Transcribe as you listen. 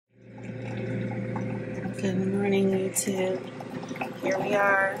Good morning, YouTube. Here we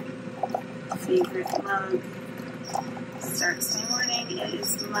are. Favorite mug. Starts my morning. It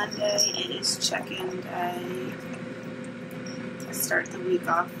is Monday. It is check-in day. To start the week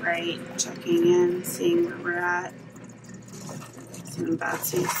off right. Checking in, seeing where we're at. So I'm about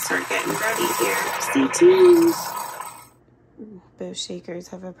to start getting ready here. Stay tuned. Both shakers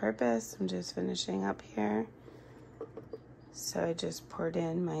have a purpose. I'm just finishing up here. So I just poured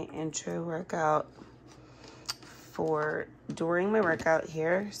in my intro workout for during my workout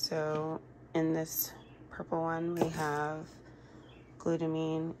here. So in this purple one, we have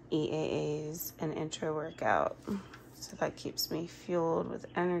glutamine, EAAs, and intro workout. So that keeps me fueled with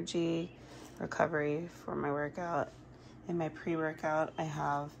energy, recovery for my workout. In my pre-workout, I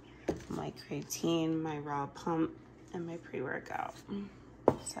have my creatine, my raw pump, and my pre-workout.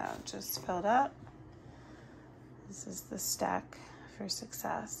 So just filled up. This is the stack for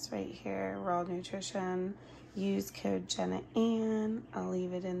success right here. Raw nutrition. Use code JennaAnn. I'll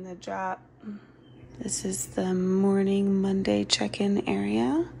leave it in the drop. This is the morning Monday check-in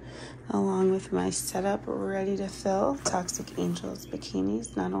area, along with my setup ready to fill. Toxic Angels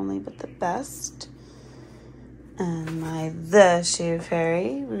bikinis, not only but the best. And my The Shade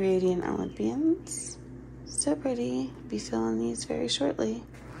Fairy Radiant Olympians. So pretty. Be filling these very shortly.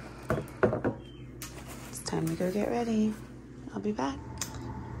 It's time to go get ready. I'll be back.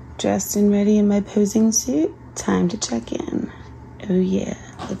 Dressed and ready in my posing suit. Time to check in. Oh yeah,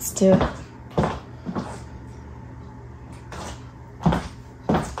 let's do it.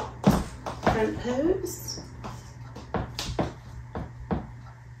 Front pose.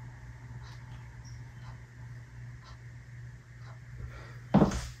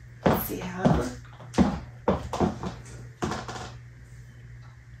 Let's see how it looks.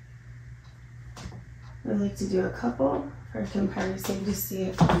 I like to do a couple for comparison to see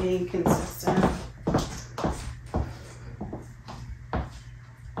if I'm being consistent.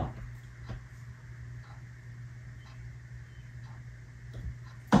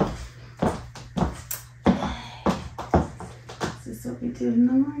 This is what we do in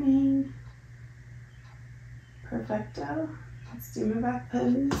the morning. Perfecto. Let's do my back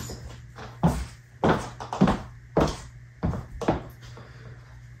pose.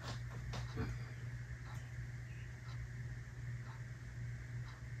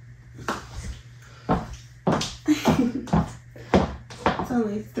 It's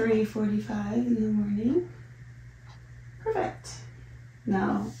only 3:45 in the morning. Perfect.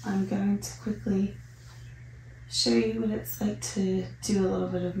 Now I'm going to quickly show you what it's like to do a little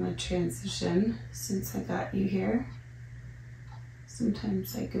bit of my transition since I got you here.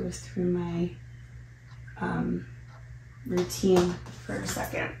 Sometimes I go through my routine for a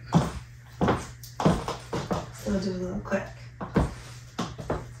second. So I'll do a little quick.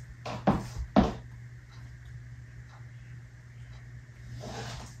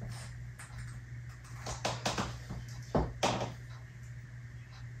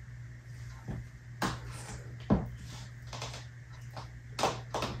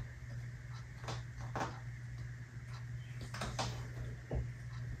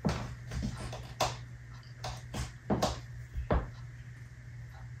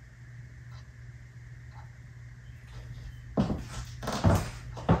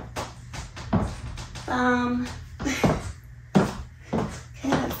 Okay,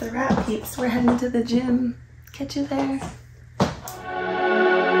 that's the wrap, peeps. We're heading to the gym. Catch you there.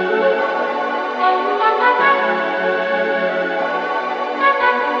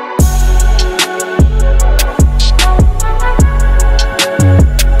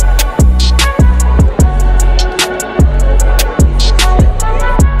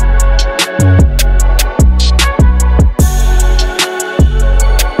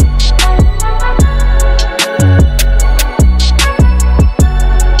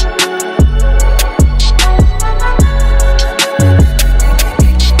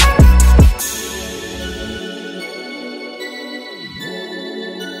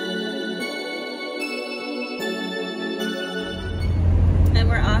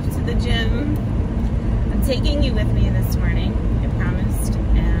 The gym. I'm taking you with me this morning. I promised,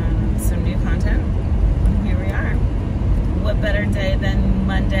 and some new content. Here we are. What better day than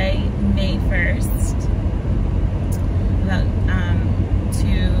Monday, May 1st?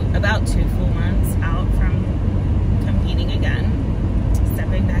 About two full months out from competing again.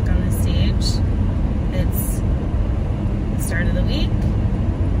 Stepping back on the stage. It's the start of the week.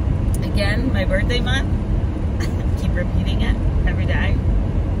 Again, my birthday month. Keep repeating it every day.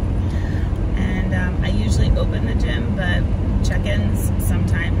 I usually open the gym, but check-ins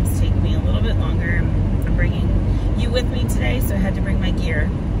sometimes take me a little bit longer. I'm bringing you with me today, so I had to bring my gear.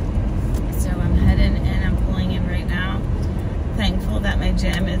 So I'm heading in. I'm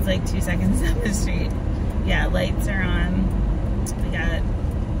like 2 seconds down the street. Yeah, lights are on. We got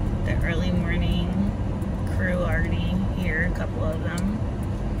the early morning crew already here, a couple of them,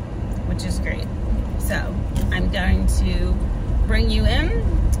 which is great. So I'm going to bring you in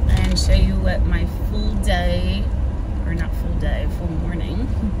and show you what my full day, or not full day, full morning,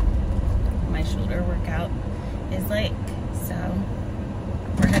 my shoulder workout is like. So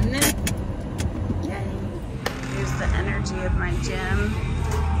we're heading in. Yay! Here's the energy of my gym.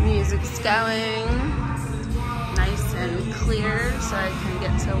 Music's going nice and clear so I can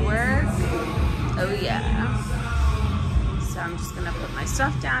get to work. Oh yeah. So I'm just gonna put my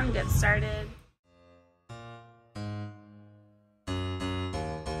stuff down, get started.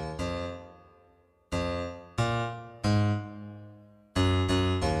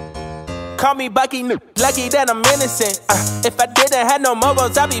 Call me bikini, lucky that I'm innocent. If I didn't have no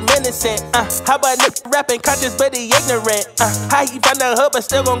mobiles, I'd be menacing. How about nigga rapping conscious but he ignorant? How he from the hood but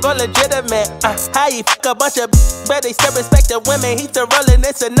still gon' go legitimate? How he fuck a bunch of but they still respect the women? He's the rollin'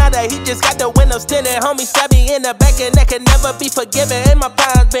 in Sonata, he just got the windows tinted. Homie stab me in the back and that can never be forgiven. And my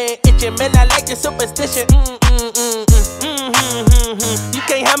palms been itching, man, I like the superstition. You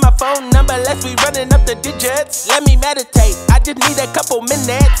can't have my phone number unless we running up the digits. Let me meditate, I just need a couple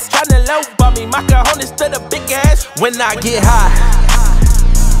minutes. Tryna low ball me, my cojones to the big ass. When I get high,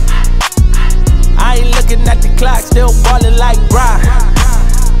 I ain't looking at the clock, still ballin' like Brian.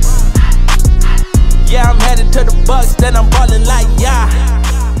 Yeah, I'm headed to the Bucks, then I'm ballin' like yeah.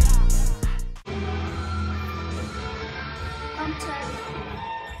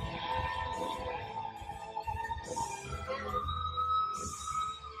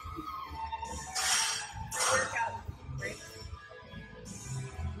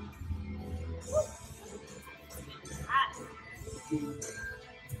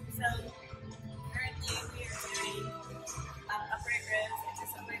 So currently we are doing upright rows. I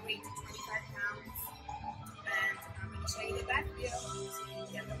just up my weight to 25 pounds, and I'm going to show you the back view so you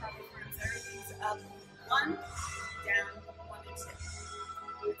can get the proper form. So everything's up 1, down 1 and 2.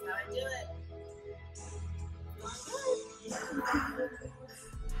 That's how I do it.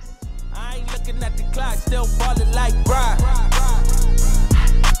 I ain't looking at the clock, still ballin' like Brian.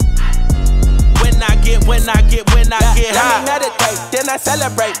 When I get high, let me meditate, then I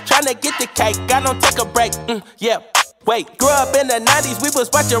celebrate. Tryna get the cake, I don't take a break. Yeah, wait. Grew up in the 90s, we was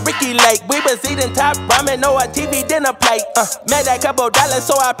watching Ricky Lake. We was eating top ramen or a TV dinner plate. Made that couple dollars,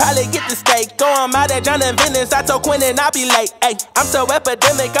 so I probably get the steak. Go on out at John and Venice, I told Quinn and I'll be late. Ay, I'm so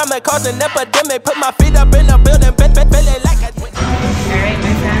epidemic, I'ma cause an epidemic. Put my feet up in the building, feeling like a twin. Alright,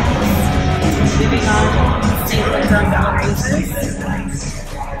 my friends, moving on, stapler dumbbell raises.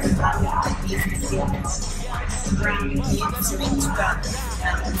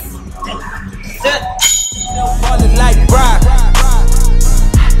 Ballin' like Brian.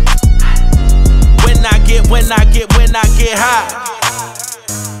 When I get high.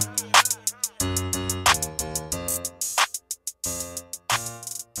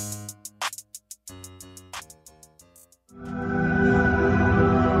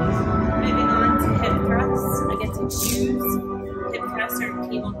 Moving on to hip thrusts, I get to choose. Hip thrusts are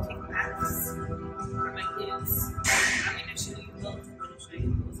cable kickbacks for my glutes. I'm going to show you both. I'm going to show you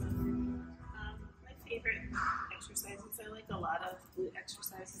both. My favorite exercises, I like a lot of glute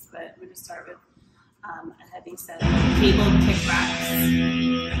exercises, but I'm going to start with a heavy set of cable kickbacks.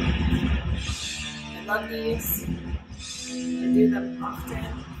 I love these. I do them often.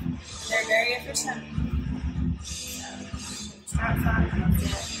 They're very efficient. So, start fun, that's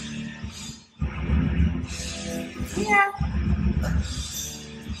it. Yeah.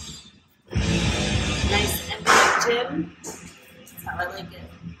 Nice and big gym. That's how I like it.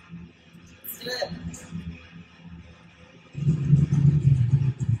 Let's do it.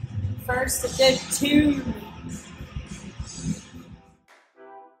 First, a good 2.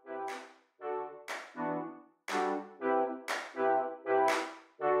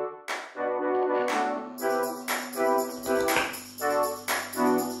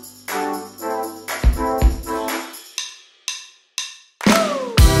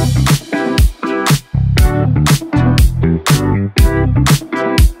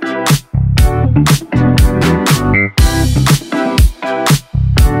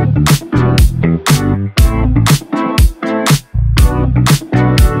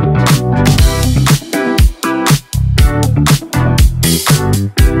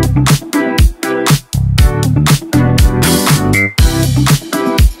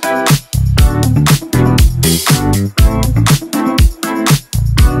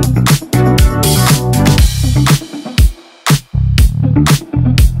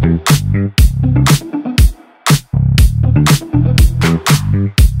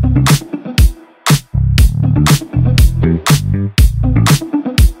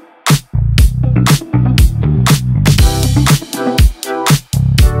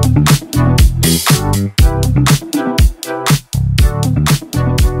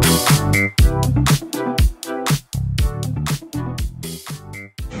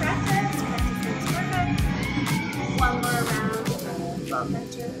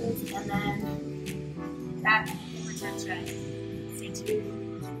 stretches, and then back retention. Stay tuned.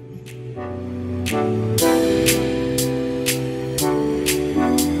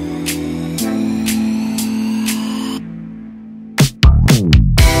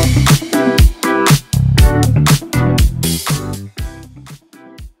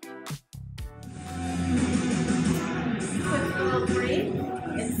 Quick little break.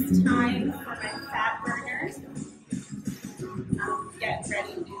 It's time for my fat burners. Get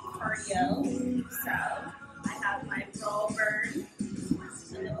ready to do cardio. So I have my roll burn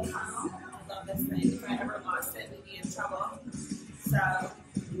in the tunnel. I love this thing. If I ever lost it, we'd be in trouble. So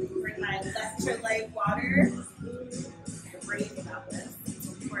bring my electrolyte water. I rave about this. It's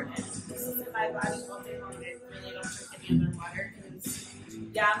important. This is in my body all day long. I really don't drink any other water because,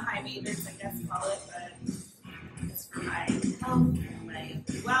 yeah, I'm high maintenance, I guess call it, but it's for my health, my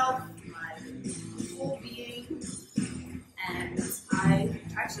wealth, my whole being. And I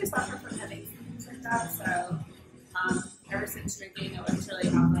actually suffer from headaches and things like that, so ever since drinking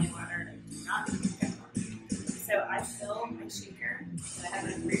electrolyte alkaline water, I do not drink it. So I fill my shaker that I have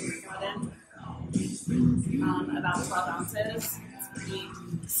in pre-workout in about 12 ounces. It's a pretty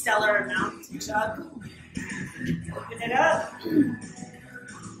stellar amount to chug. Open it up. And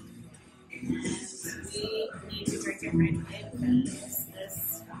we need to drink it right away because this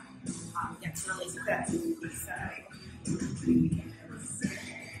gets really thick.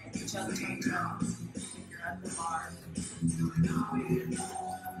 So chug, chug, chug. You're at the bar.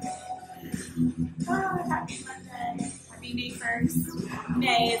 Oh, happy Monday. Happy May 1st.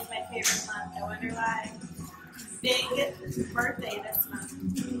 May is my favorite month. I wonder why. Big birthday this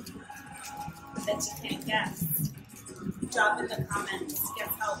month. I bet you can't guess. Drop in the comments.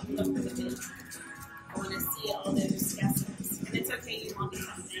 Guess how we look for the video. I want to see all those guesses. And it's okay, you won't be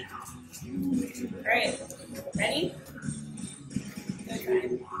something. Alright, ready? Go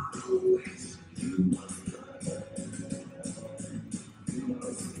time.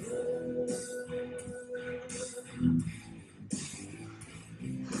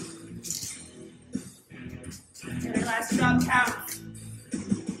 Your last drop count.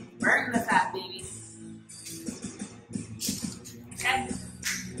 Burn the fat, baby. Okay.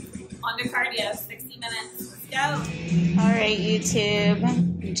 On to cardio, 60 minutes. Let's go. All right, YouTube.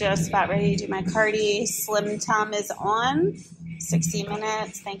 Just about ready to do my cardio. Slim Tom is on. 60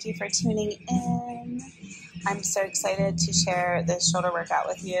 minutes. Thank you for tuning in. I'm so excited to share this shoulder workout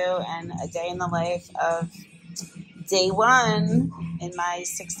with you and a day in the life of day 1 in my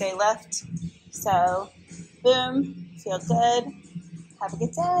 6-day lift. So, boom, feel good. Have a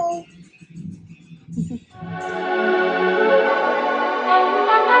good day.